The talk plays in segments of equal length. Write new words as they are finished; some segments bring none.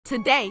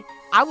Today,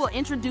 I will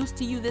introduce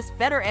to you this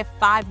FEDAR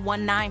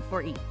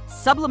FD5194E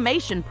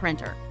Sublimation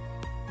Printer.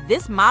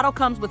 This model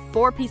comes with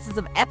 4 pieces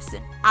of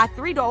Epson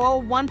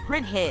I301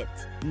 print heads.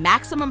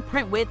 Maximum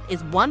print width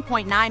is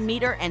 1.9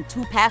 meter and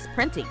 2-pass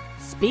printing.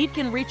 Speed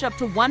can reach up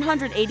to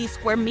 180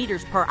 square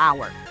meters per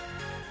hour.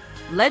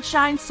 Lead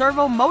shine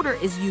servo motor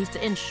is used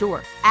to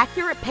ensure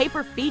accurate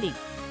paper feeding.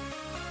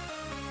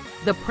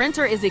 The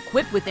printer is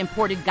equipped with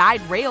imported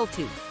guide rail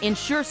to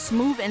ensure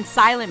smooth and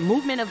silent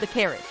movement of the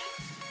carriage.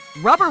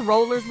 Rubber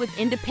rollers with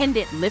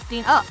independent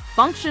lifting up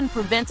function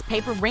prevents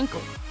paper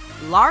wrinkles.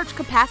 Large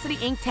capacity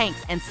ink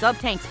tanks and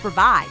sub-tanks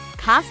provide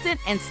constant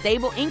and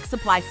stable ink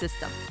supply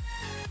system.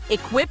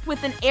 Equipped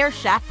with an air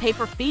shaft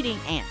paper feeding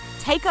and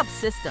take-up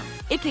system,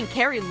 it can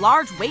carry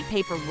large weight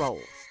paper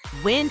rolls,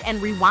 wind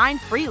and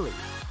rewind freely.